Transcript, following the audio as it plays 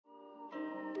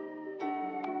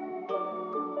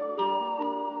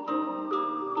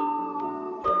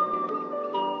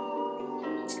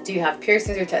Do you have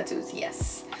piercings or tattoos?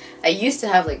 Yes. I used to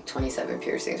have like 27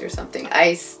 piercings or something.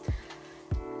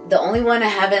 The only one I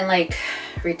haven't like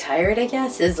retired, I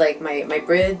guess, is like my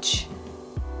bridge.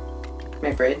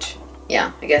 My bridge.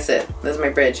 Yeah, I guess that's my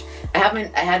bridge. I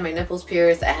had my nipples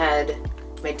pierced. I had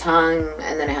my tongue,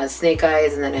 and then I had snake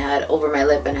eyes, and then I had over my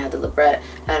lip, and I had the librette.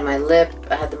 I had my lip.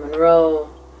 I had the Monroe.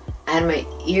 I had my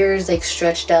ears like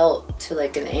stretched out to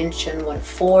like 1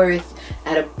 1/4. I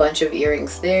had a bunch of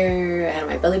earrings there. I had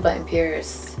my belly button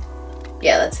pierced.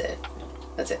 Yeah, that's it.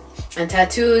 That's it. And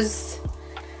tattoos,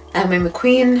 I have my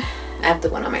McQueen. I have the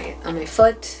one on my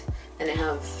foot, and I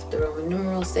have the Roman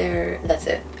numerals there. That's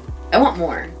it. I want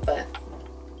more, but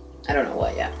I don't know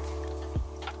what yet.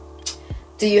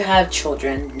 Do you have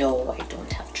children? No, I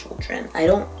don't have children. I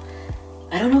don't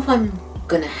know if I'm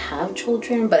gonna have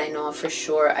children, but I know for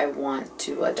sure I want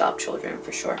to adopt children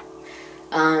for sure.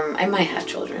 I might have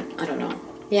children. I don't know.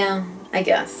 Yeah, I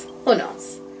guess. Who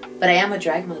knows? But I am a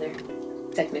drag mother,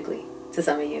 technically, to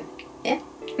some of you. Yeah.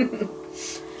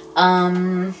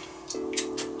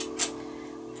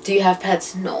 Do you have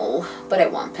pets? No, but I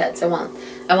want pets. I want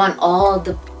all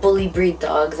the bully breed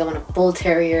dogs. I want a bull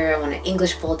terrier. I want an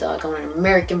English bulldog. I want an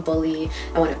American bully.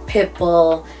 I want a pit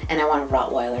bull, and I want a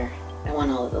Rottweiler. I want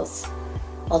all of those.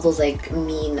 All those like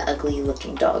mean, ugly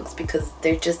looking dogs, because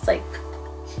they're just like,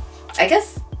 I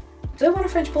guess, do I want a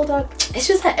French bulldog? It's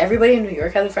just that everybody in New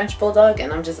York has a French bulldog,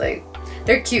 and I'm just like,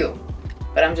 they're cute,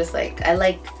 but I'm just like, I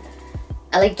like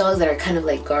dogs that are kind of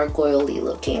like gargoyle-y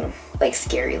looking, like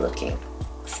scary looking.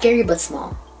 Scary but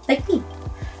small, like me.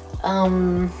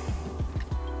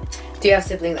 Do you have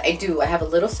siblings? I do. I have a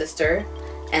little sister,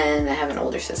 and I have an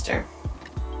older sister.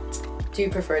 Do you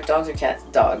prefer dogs or cats?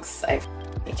 Dogs. I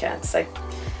hate cats. I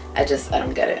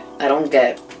don't get it. I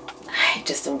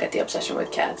just don't get the obsession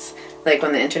with cats. Like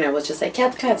when the internet was just like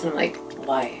cats, and I'm like,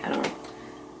 why? I don't.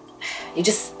 You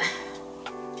just.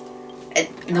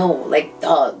 No, like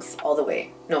dogs all the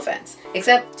way. No offense.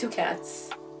 Except 2 cats.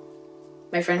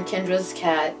 My friend Kendra's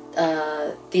cat,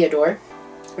 Theodore.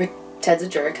 Ted's a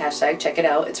jerk. # check it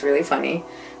out. It's really funny.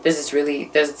 There's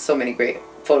so many great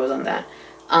photos on that.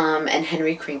 And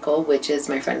Henry Crinkle, which is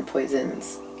my friend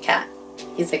Poison's cat.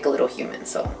 He's like a little human,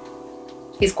 so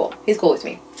he's cool. He's cool with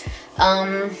me.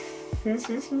 I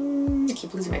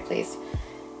keep losing my place.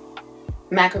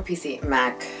 Mac or PC?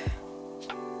 Mac.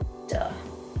 Duh.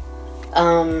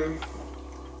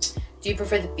 Do you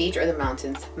prefer the beach or the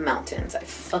mountains? Mountains. I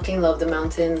fucking love the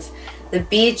mountains. The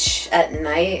beach at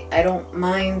night, I don't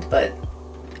mind, but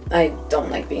I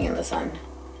don't like being in the sun.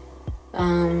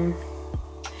 Do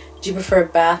you prefer a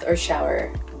bath or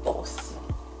shower? Both.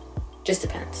 Just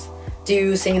depends. Do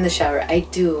you sing in the shower? I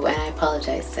do, and I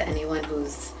apologize to anyone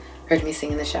who's heard me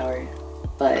sing in the shower,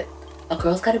 but a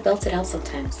girl's gotta belt it out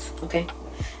sometimes, okay?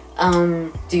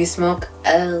 Do you smoke?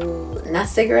 Not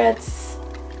cigarettes,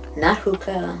 not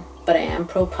hookah, but I am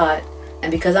pro pot,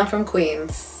 and because I'm from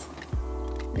Queens,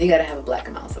 you gotta have a black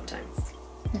mouth sometimes.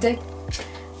 Dig?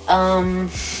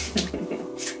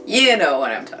 You know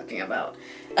what I'm talking about.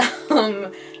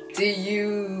 Do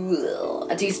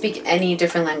you speak any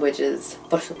different languages?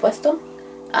 Por supuesto,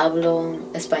 hablo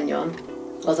español,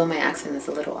 although my accent is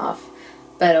a little off,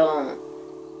 pero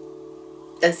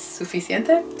 ¿es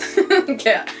suficiente?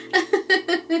 Yeah.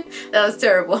 That was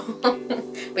terrible.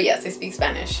 But yes, I speak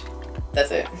Spanish.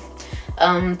 That's it.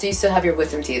 Do you still have your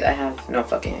wisdom teeth? I have no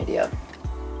fucking idea.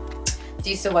 Do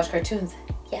you still watch cartoons?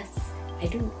 Yes, I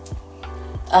do.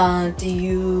 Do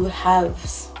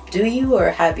you or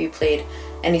have you played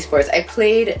any sports? I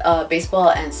played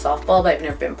baseball and softball, but I've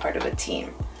never been part of a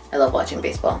team. I love watching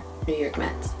baseball. New York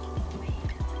Mets.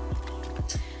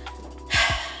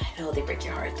 I know they break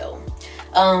your heart though.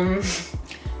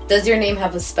 Does your name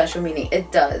have a special meaning?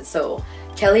 It does. So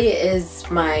Kelly is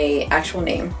my actual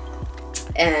name,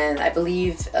 and I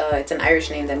believe it's an Irish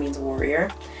name that means warrior.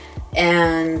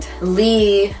 And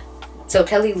Lee, so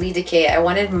Kelly Lee Dekay, I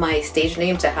wanted my stage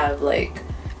name to have like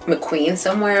McQueen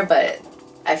somewhere, but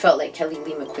I felt like Kelly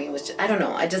Lee McQueen was just, I don't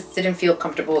know, I just didn't feel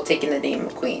comfortable taking the name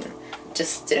McQueen.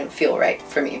 Just didn't feel right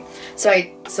for me. So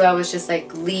I was just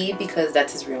like Lee because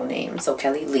that's his real name. So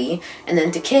Kelly Lee. And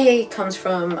then Dekay comes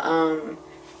from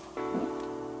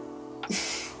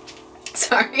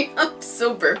sorry, I'm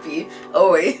so burpy.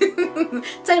 Oh wait.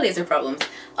 It's eye laser problems.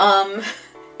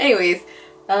 Anyways,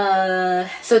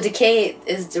 so Dekay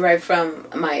is derived from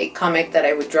my comic that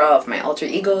I would draw of my alter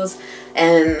egos,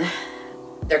 and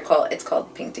it's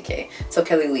called Pink Dekay. So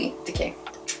Kelly Lee Dekay.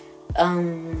 I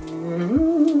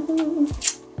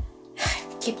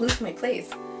keep losing my place.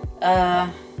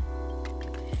 Have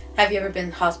you ever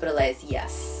been hospitalized?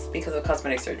 Yes, because of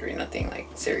cosmetic surgery, nothing like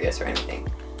serious or anything.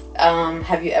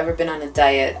 Have you ever been on a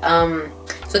diet?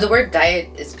 So the word diet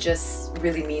is just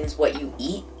really means what you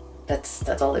eat.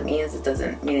 That's all it means. It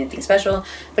doesn't mean anything special.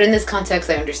 But in this context,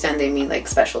 I understand they mean like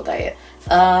special diet.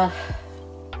 I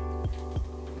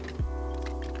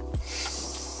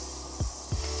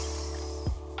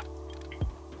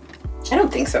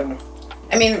don't think so.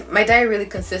 I mean, my diet really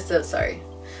consists of,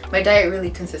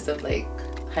 like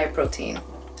high protein,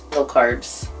 low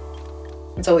carbs.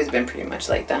 It's always been pretty much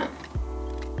like that.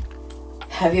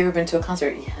 Have you ever been to a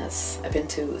concert? Yes, I've been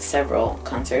to several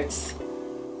concerts.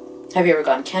 Have you ever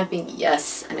gone camping?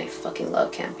 Yes, and I fucking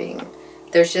love camping.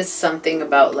 There's just something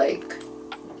about like,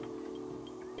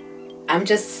 I'm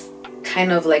just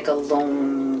kind of like a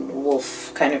lone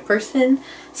wolf kind of person.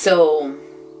 So,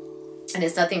 and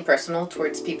it's nothing personal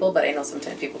towards people, but I know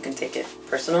sometimes people can take it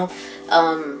personal.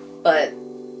 And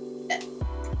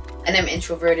I'm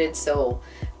introverted, so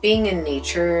being in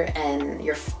nature and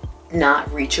you're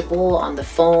not reachable on the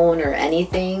phone or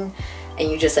anything, and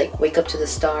you just like wake up to the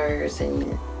stars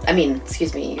and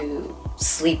you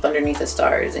sleep underneath the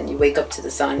stars and you wake up to the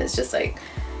sun. It's just like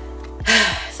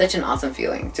such an awesome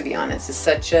feeling, to be honest. It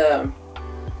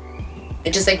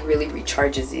just like really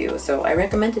recharges you. So I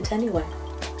recommend it to anyone,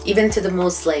 even to the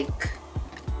most like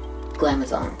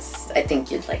glamazons. I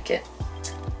think you'd like it.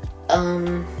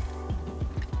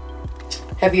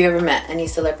 Have you ever met any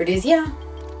celebrities? Yeah,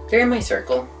 they're in my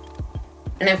circle,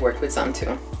 and I've worked with some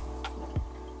too.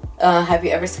 Have you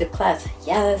ever skipped class?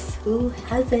 Yes, who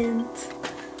hasn't?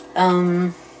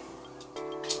 Have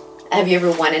you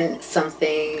ever won in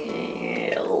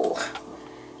something?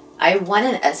 I won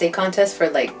an essay contest for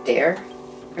like DARE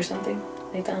or something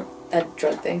like that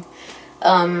drug thing.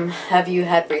 Have you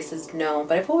had braces? No,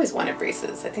 but I've always wanted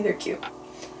braces. I think they're cute.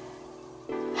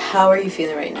 How are you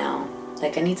feeling right now?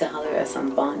 Like, I need to holler at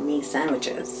some banh mi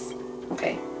sandwiches.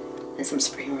 Okay, and some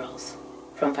spring rolls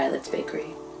from Violet's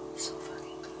Bakery. So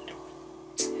fucking good.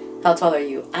 How tall are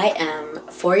you? I am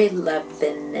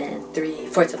 4'11" and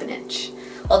 3/4 inch.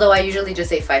 Although I usually just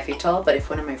say 5 feet tall, but if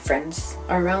one of my friends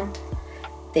are around,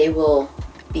 they will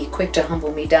be quick to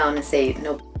humble me down and say,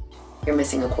 no, you're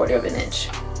missing 1/4 inch.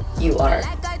 You are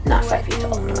not 5 feet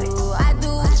tall. I'm like,